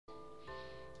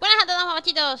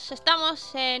Mochitos,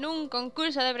 estamos en un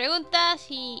concurso de preguntas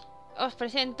y os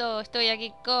presento, estoy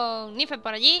aquí con Nife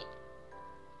por allí.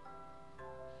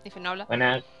 Nife no habla.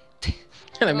 Buenas.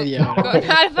 A la media hora.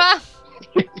 Con Alfa.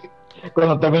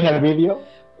 Cuando termine el vídeo.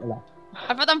 Hola.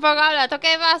 Alfa tampoco habla, ¿tú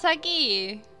qué pasa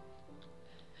aquí?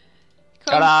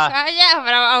 Hola. Calla,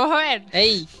 pero vamos a ver.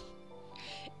 ¡Ey!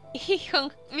 Y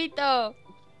con Vito.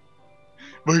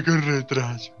 Voy con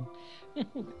retraso.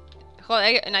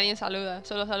 Joder, que nadie saluda,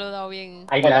 solo saluda o bien.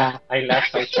 Hay la.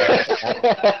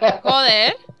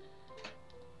 Joder.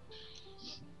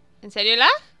 ¿En serio la?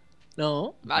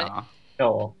 No. Vale.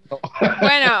 No.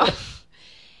 Bueno,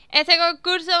 este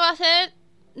concurso va a ser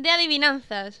de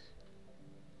adivinanzas.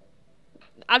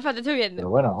 Alfa, te estoy Pero viendo.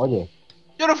 bueno, oye.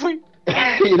 Yo no fui.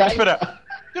 Mira, Espera.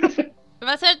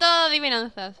 Va a ser todo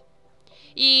adivinanzas.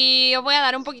 Y os voy a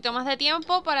dar un poquito más de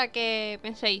tiempo para que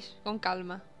penséis con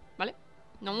calma, ¿vale?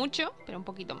 No mucho, pero un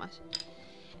poquito más.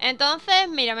 Entonces,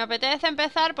 mira, me apetece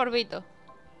empezar por Vito.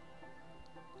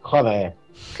 joder.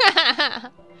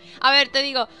 A ver, te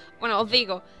digo, bueno, os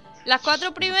digo, las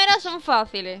 4 primeras son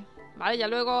fáciles, ¿vale? Ya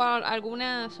luego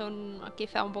algunas son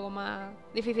quizá un poco más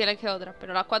difíciles que otras,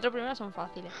 pero las 4 primeras son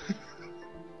fáciles.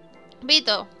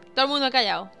 Vito, todo el mundo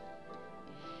callado.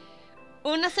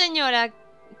 Una señora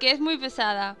que es muy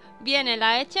pesada, viene,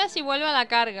 la echas y vuelve a la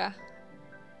carga.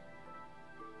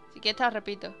 Si quieres te la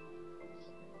repito.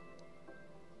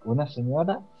 Una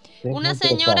señora. que es Una muy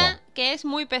señora pesada. que es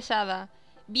muy pesada,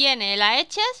 viene, la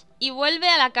echas y vuelve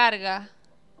a la carga.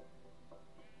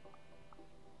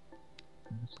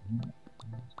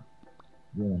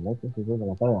 Viene el otro, se vuelve a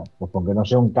la carga. Pues porque no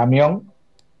sea un camión.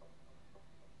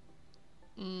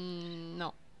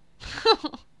 No.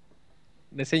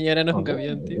 La señora no es un Joder,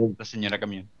 camión, tío. La señora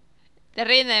camión. Te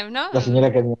rindes, ¿no? La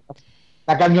señora que.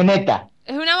 La camioneta.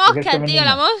 Es una Porque es mosca, tío,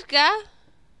 la femenina. mosca.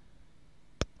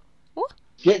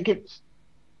 Que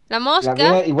La la mosca.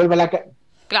 viene y vuelve a la carga.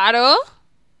 Claro.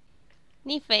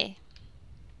 Ni fe.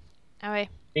 A ver,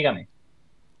 Dígame.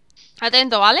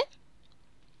 atento, ¿vale?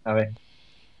 A ver.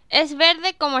 Es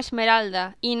verde como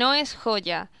esmeralda y no es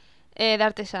joya de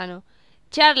artesano.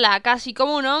 Charla casi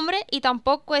como un hombre y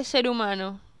tampoco es ser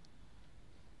humano.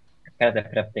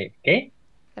 Espérate. ¿Qué?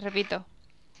 Te repito.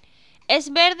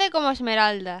 Es verde como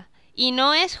esmeralda y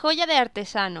no es joya de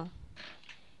artesano.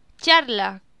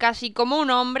 Charla casi como un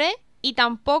hombre y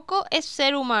tampoco es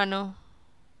ser humano.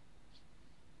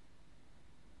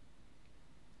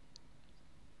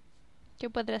 ¿Qué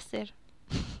podrá ser?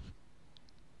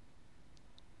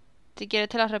 Si quieres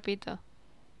te la repito.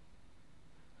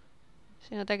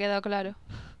 Si no te ha quedado claro.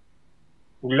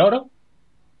 ¿Un loro?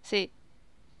 Sí.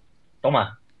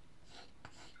 Toma.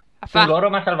 Afá.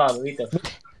 Me ha salvado, Vito.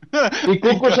 Y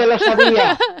Cucu se lo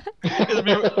sabía.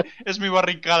 Es mi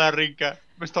barricada, Rinka.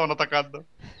 Me estaban atacando.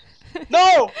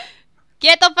 ¡No!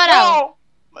 ¡Quieto, parado!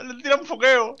 ¡No! ¡Le tiran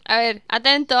fogueo! A ver,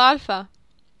 atento, Alfa.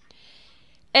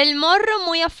 El morro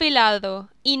muy afilado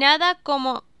y nada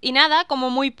como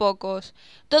muy pocos.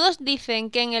 Todos dicen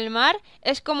que en el mar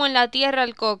es como en la tierra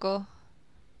el coco.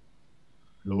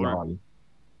 Lol.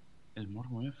 El morro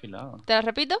muy afilado. ¿Te lo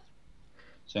repito?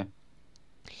 Sí.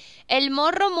 El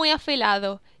morro muy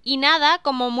afilado y nada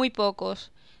como muy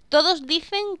pocos. Todos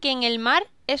dicen que en el mar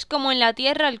es como en la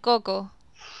tierra el coco.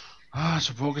 Ah,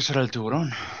 supongo que será el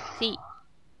tiburón. Sí.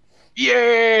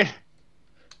 ¡Yeah!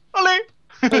 ¡Ole!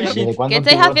 ¿Desde cuándo ¿Qué un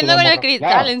estáis tiburón haciendo tiene con el boca cristal?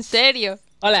 afilada? En serio.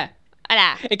 Hola.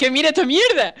 Ahora, Es que mira esta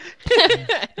mierda.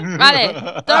 vale,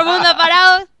 todo el mundo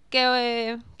parado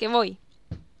que voy.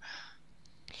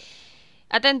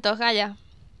 Atentos, Gaya.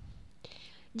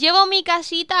 Llevo mi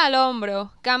casita al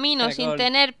hombro, camino Caracol. sin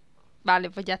tener...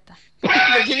 Vale, pues ya está. ¿Pero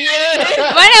qué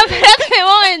mierda? Bueno, espérate un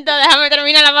momento, déjame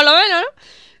terminarla por lo menos, ¿no?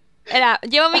 Era,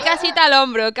 llevo mi casita al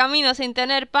hombro, camino sin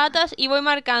tener patas y voy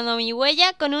marcando mi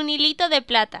huella con un hilito de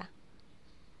plata.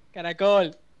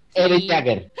 Caracol. Eric Sí.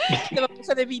 Jagger. Te vamos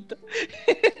a de Vito.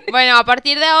 Bueno, a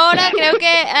partir de ahora creo que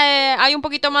hay un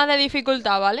poquito más de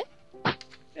dificultad, ¿vale?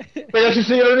 Pero si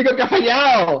soy el único que ha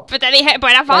fallado. Pues te dije,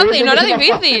 pues era fácil, no era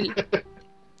difícil.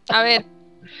 A ver,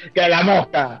 Que la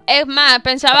mosca. es más,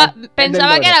 pensaba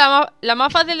que era la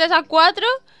más fácil de esas 4.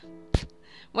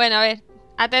 Bueno, a ver,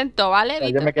 atento, ¿vale, Ya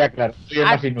Vito? me queda claro. Soy el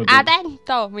más inútil.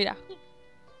 Atento, mira.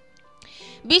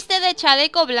 Viste de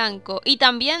chaleco blanco y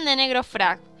también de negro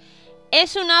frac.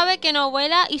 Es un ave que no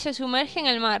vuela y se sumerge en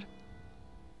el mar.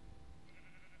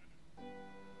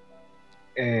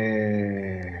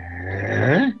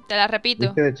 Te la repito.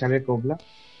 ¿Viste de chaleco blanco?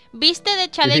 Viste de Sí,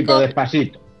 pero chaleco,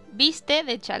 despacito. viste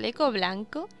de chaleco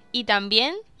blanco y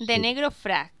también de Sí. negro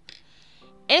frac.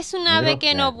 Es un Negro ave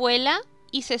que no frac. vuela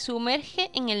y se sumerge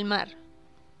en el mar.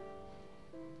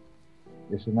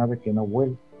 Es un ave que no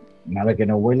vuela. Nave que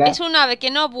no vuela. Es un ave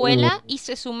que no vuela y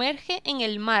se sumerge en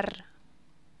el mar.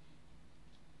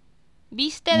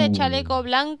 Viste de chaleco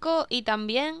blanco y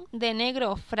también de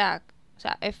negro frac. O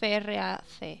sea,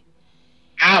 F-R-A-C.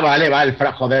 Ah, vale, el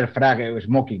frag, joder, frag,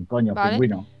 smoking, coño, Vale.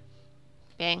 pingüino.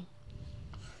 Bien.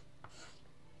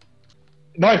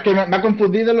 No, es que me ha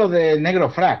confundido lo de negro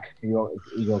frac. Digo,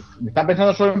 me está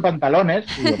pensando solo en pantalones.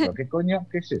 Digo, ¿pero qué coño?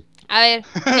 ¿Qué es esto? A ver,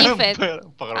 Nifed,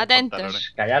 Pagar los atentos. pantalones.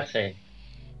 Callarse.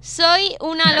 Soy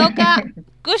una loca.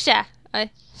 Escucha. A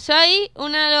ver. Soy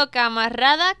una loca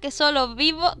amarrada que solo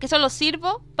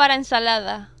sirvo para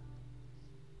ensalada.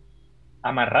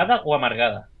 ¿Amarrada o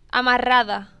amargada?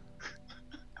 Amarrada.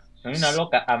 Soy una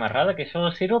loca amarrada que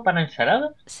solo sirvo para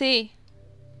ensalada. Sí.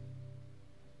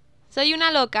 Soy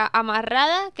una loca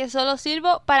amarrada que solo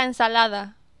sirvo para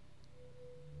ensalada.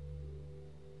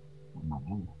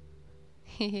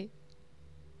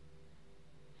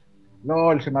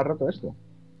 LOL, se me ha roto esto.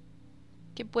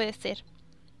 ¿Qué puede ser?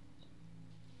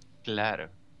 Claro.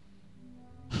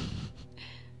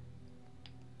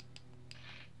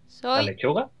 ¿La Soy...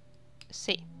 lechuga?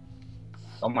 Sí.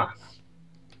 Toma.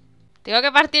 Tengo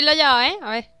que partirlo yo, ¿eh?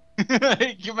 A ver.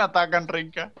 ¿Qué me atacan,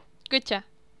 Rinka? Escucha.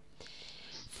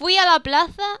 Fui a la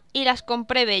plaza y las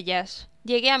compré bellas.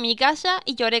 Llegué a mi casa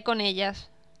y lloré con ellas.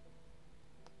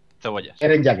 Cebollas.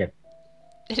 Eren Jacket.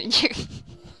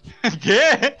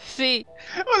 ¿Qué? Sí.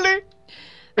 ¡Ole!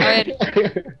 A ver.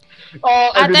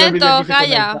 Oh, el primer vídeo Atento, que hice con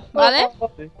Jaya, esta. ¿vale?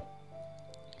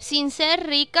 Sin ser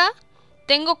rica,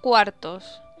 tengo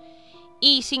cuartos.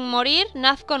 Y sin morir,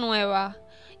 nazco nueva.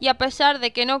 Y a pesar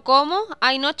de que no como,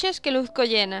 hay noches que luzco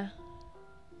llena.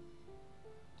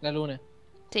 La luna.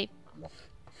 Sí.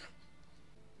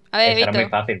 A ver, Esa era muy Vito.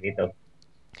 fácil, Vito.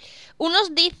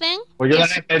 Unos dicen... Pues yo que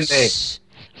no entendí.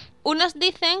 Unos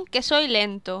dicen que soy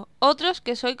lento, otros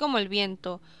que soy como el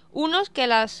viento, unos que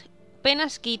las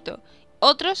penas quito,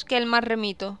 otros que el mar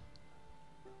remito.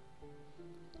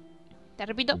 ¿Te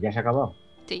repito? ¿Ya se acabó?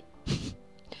 Sí.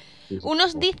 Sí, se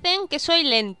Unos acabó. dicen que soy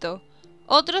lento,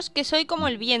 otros que soy como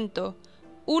el viento,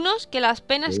 unos que las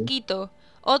penas Sí. quito,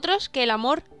 otros que el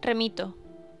amor remito.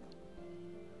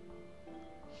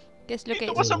 ¿Qué es lo que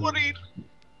 ¡No es? vas a morir!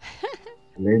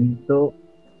 Lento,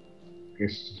 que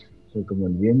soy como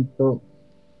el viento.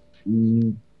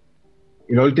 Y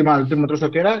lo último, el último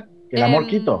trozo que era, que el amor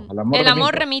quito. El amor, El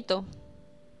amor remito. remito.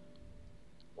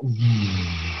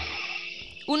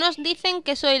 Unos dicen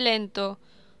que soy lento,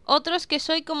 otros que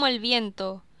soy como el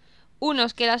viento,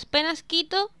 unos que las penas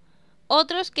quito,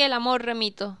 otros que el amor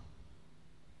remito.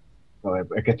 Joder,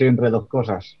 es que estoy entre dos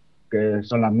cosas, que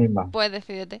son las mismas. Pues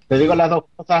decídete. Te digo las dos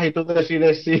cosas y tú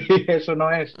decides si eso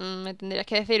no es. Me tendrías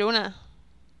que decir una.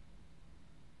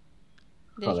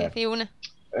 Tendrías que Joder. decir una.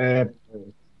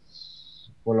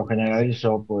 Por lo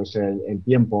generalizo, pues el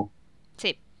tiempo.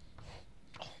 Sí.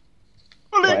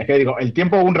 Joder, es que digo, el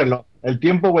tiempo o un reloj. El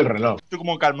tiempo o el reloj. ¿Tú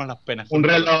cómo calmas las penas? Un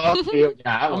reloj, tío,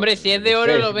 ya. Hombre, si es de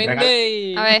oro, lo vende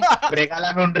y. A ver.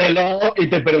 Regálame un reloj y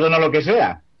te perdono lo que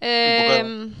sea.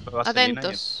 de vaselina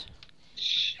Atentos.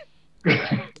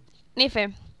 Nife.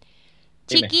 Dime.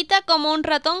 Chiquita como un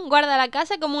ratón, guarda la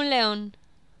casa como un león.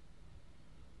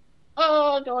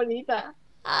 ¡Oh, qué bonita!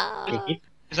 Ah.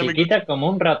 Esa me- Chiquita como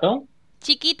un ratón.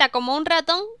 Chiquita como un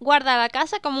ratón, guarda la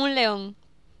casa como un león.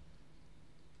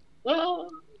 Oh,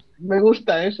 me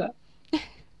gusta esa.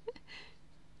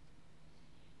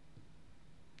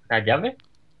 ¿La llave?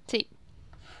 Sí.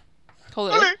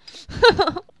 Joder.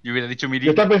 Yo hubiera dicho Yo Miri.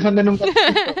 estaba pensando en un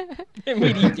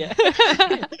Mirilla.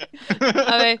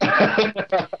 A ver.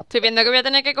 Estoy viendo que voy a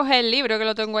tener que coger el libro que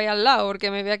lo tengo ahí al lado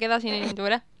porque me voy a quedar sin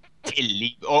pintura.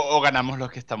 O ganamos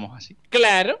los que estamos así.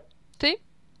 Claro. ¿Sí?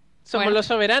 Somos Bueno. los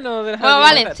soberanos de las Bueno, vale.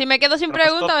 adivinanzas. Si me quedo sin Pero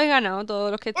pues preguntas, habéis ganado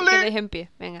todos los que ¡Ole! quedéis en pie.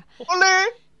 Venga. ¡Ole!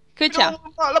 Escucha.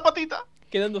 Mira, la patita.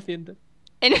 Quedan 200.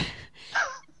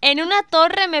 En una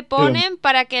torre me ponen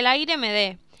para que el aire me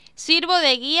dé. Sirvo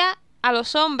de guía a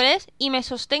los hombres y me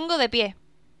sostengo de pie.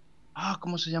 Ah,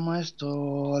 ¿cómo se llama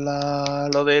esto?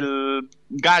 Lo del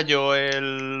gallo,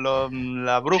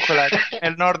 la brújula,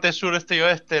 el norte, sur, este y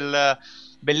oeste, la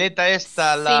veleta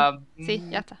esta, Sí,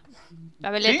 ya está. La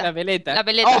veleta. La veleta. La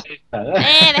veleta. Oh.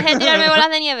 Deja de tirarme bolas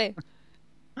de nieve.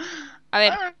 A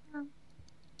ver.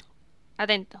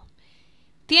 Atento.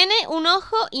 Tiene un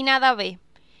ojo y nada ve.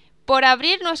 Por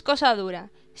abrir no es cosa dura.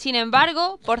 Sin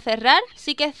embargo, por cerrar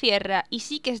sí que cierra y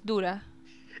sí que es dura.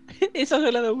 Eso ha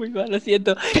sonado muy mal, lo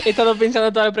siento. He estado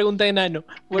pensando toda la pregunta de enano.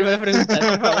 Vuelve a preguntar,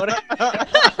 por favor.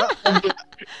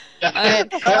 A ver.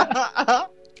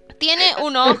 Tiene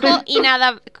un ojo y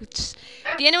nada...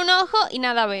 Tiene un ojo y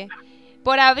nada ve.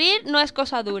 Por abrir no es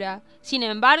cosa dura. Sin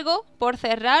embargo, por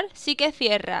cerrar sí que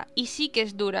cierra y sí que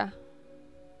es dura.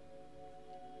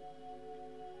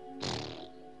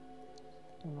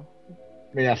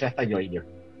 Mira, sé hasta yo.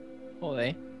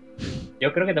 Joder.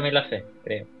 Yo creo que también la sé,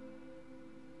 creo.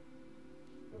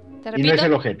 ¿Te Y no es repito?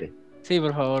 el ojete. Sí,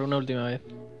 por favor, una última vez.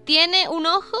 Tiene un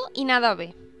ojo y nada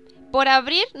ve. Por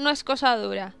abrir no es cosa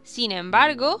dura. Sin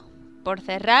embargo, por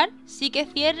cerrar sí que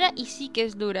cierra y sí que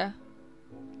es dura.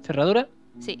 ¿Cerradura?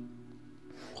 Sí.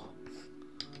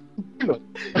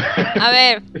 A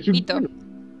ver, Es un Vito. culo.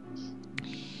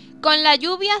 Con la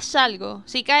lluvia salgo.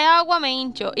 Si cae agua me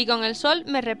hincho. Y con el sol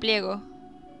me repliego.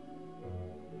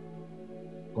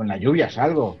 Con la lluvia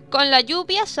salgo. Con la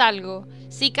lluvia salgo.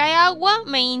 Si cae agua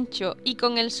me hincho. Y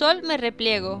con el sol me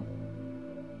repliego.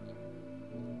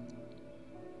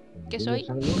 Con la ¿Qué lluvia soy?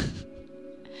 salgo.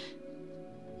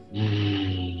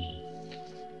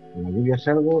 Con la lluvia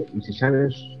salgo y si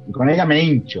sales. Y con ella me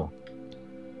hincho.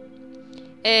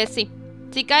 Sí.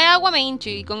 Si cae agua me hincho.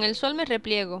 Y con el sol me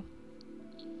repliego.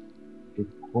 ¿Qué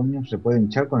coño se puede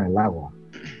hinchar con el agua?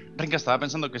 Rinka, estaba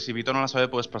pensando que si Vito no la sabe,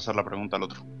 puedes pasar la pregunta al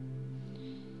otro.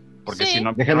 Porque Sí. si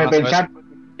no. Déjeme no la sabes- pensar.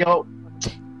 Yo.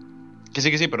 Que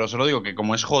sí, pero solo digo que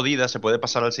como es jodida, se puede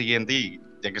pasar al siguiente y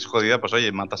ya que es jodida, pues oye,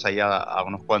 matas ahí a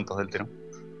unos cuantos del tirón.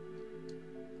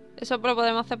 Eso lo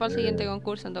podemos hacer para el siguiente Eh.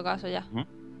 concurso en todo caso ya.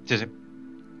 Sí, sí.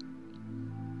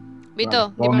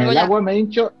 Vito, Vale, dime con algo el ya. agua me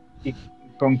hincho. ¿Y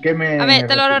con qué me.? A ver,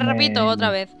 te lo me- repito otra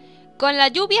vez. Con la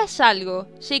lluvia salgo.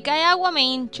 Si cae agua me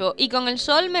hincho. Y con el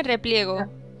sol me repliego.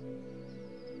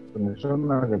 Con el sol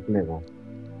me replego.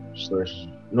 Esto es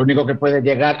lo único que puede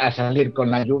llegar a salir con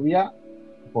la lluvia,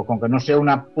 pues con que no sea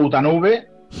una puta nube.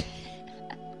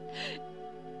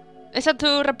 Esa es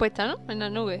tu respuesta, ¿no? En la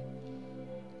nube.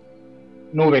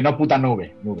 Nube, no puta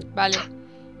nube. Nube. Vale.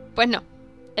 Pues no.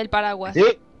 El paraguas. ¿Sí?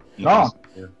 No.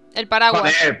 El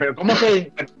paraguas. Joder, pero ¿cómo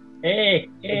que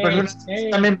el personaje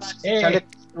también sale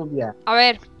con lluvia? A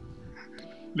ver,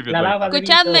 La lava de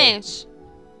escuchadme.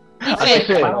 ¿A qué Dice,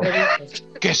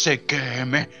 se- Que se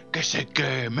queme, que se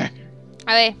queme.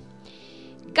 a ver.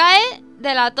 Cae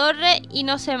de la torre y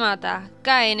no se mata.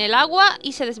 Cae en el agua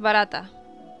y se desbarata.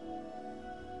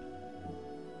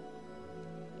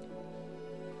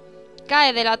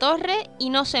 Cae de la torre y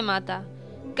no se mata.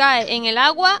 Cae en el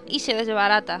agua y se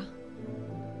desbarata.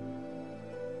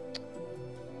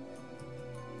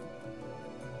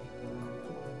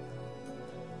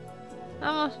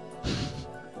 Vamos.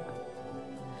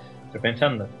 Estoy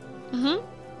pensando. Ujú.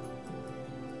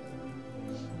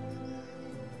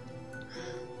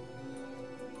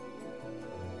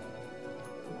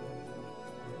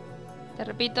 Te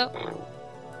repito.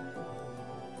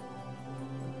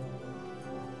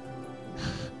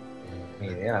 Ni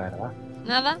idea, la verdad.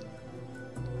 Nada.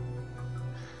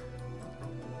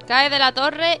 Cae de la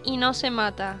torre y no se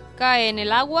mata. Cae en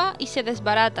el agua y se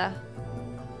desbarata.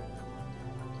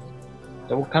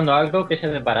 Estoy buscando algo que se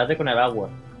desbarate con el agua.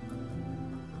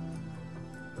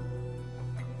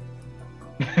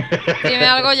 Dime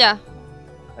algo ya.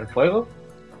 ¿El fuego?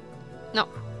 No.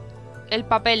 El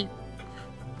papel.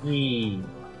 Y...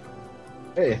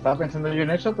 Estaba pensando yo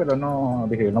en eso, pero no.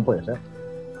 Dije, no puede ser.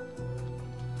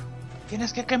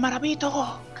 Tienes que quemar a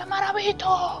Vito. Quemar a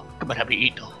Vito. Quemar a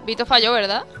Vito. Vito falló,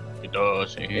 ¿verdad? Vito,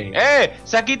 sí. Sí.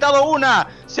 Se ha quitado una.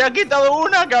 Se ha quitado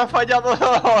una que ha fallado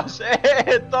dos.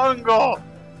 Tongo.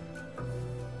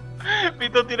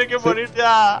 Vito tiene que morir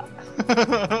ya.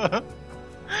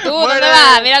 Tú, ¡Muere! ¿dónde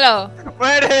vas? Míralo.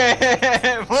 ¡Muere!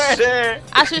 ¡Muere!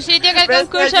 A su sitio que el Vete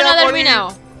concurso ya no ha a morir.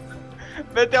 terminado.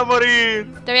 ¡Vete a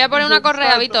morir! Te voy a poner una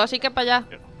correa, Vito, así que para allá.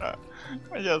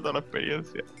 Vaya toda la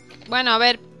experiencia. Bueno, a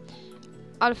ver.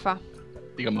 Alfa.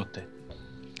 Dígame usted.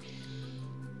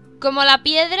 Como la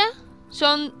piedra,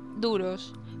 son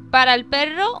duros. Para el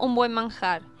perro, un buen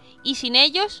manjar. Y sin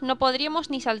ellos no podríamos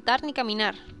ni saltar ni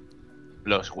caminar.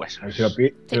 Los A huesos.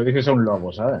 ver si lo dices a un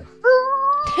lobo, ¿sabes?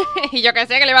 Y yo que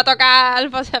sé que le va a tocar a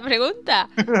Alfa esa pregunta.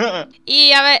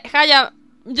 Y a ver, Jaya,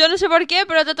 yo no sé por qué,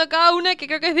 pero te ha tocado una que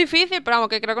creo que es difícil, pero vamos,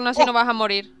 que creo que aún así no vas a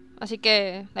morir. Así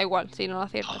que da igual, si no lo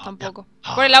aciertas tampoco.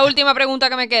 Pues es la última pregunta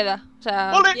que me queda. O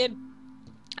sea, ¡Ole! Bien.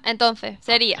 entonces,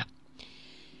 sería...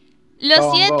 Los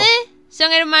Tongo. 7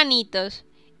 son hermanitos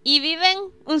y viven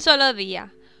un solo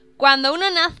día. Cuando uno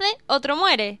nace, otro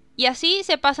muere. Y así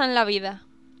se pasan la vida.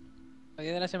 El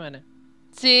día de la semana.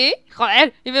 ¿Sí?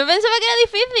 Joder, y me pensaba que era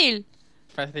difícil.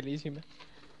 Facilísima.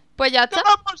 Pues ya está,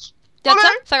 ¡Vamos! ya está,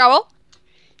 se acabó.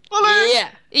 ¡Ole!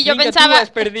 Yeah. Y yo Rinka, pensaba- tú has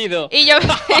perdido. Y yo...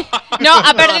 no,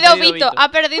 ha perdido perdido Vito, Vito.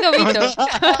 ha perdido Vito.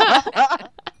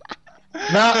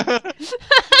 No,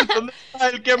 ¿Dónde está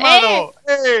el quemado?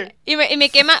 Y me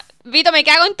quema... Vito, me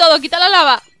cago en todo, quita la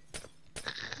lava.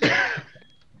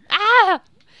 ¡Ah!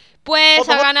 Pues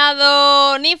ha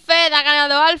ganado Nifed, ha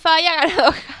ganado Alfa y ha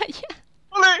ganado Jaya.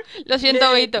 ¡Ole! Lo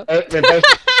siento, Vito. me parece-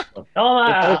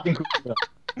 ¡Toma!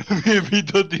 Mi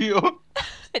pito, tío.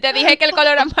 Te dije que el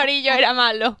color amarillo era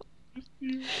malo.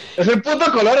 Es el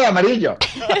puto color de amarillo.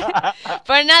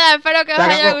 Pues nada, espero que os Se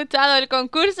haya acabó. gustado el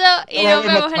concurso y Nos nos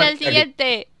vemos vemos en el aquí.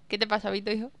 siguiente. ¿Qué te pasa,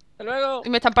 Vito, hijo? Hasta luego. Y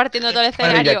me están partiendo todo el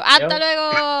escenario. Maravilla. ¡Hasta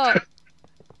luego!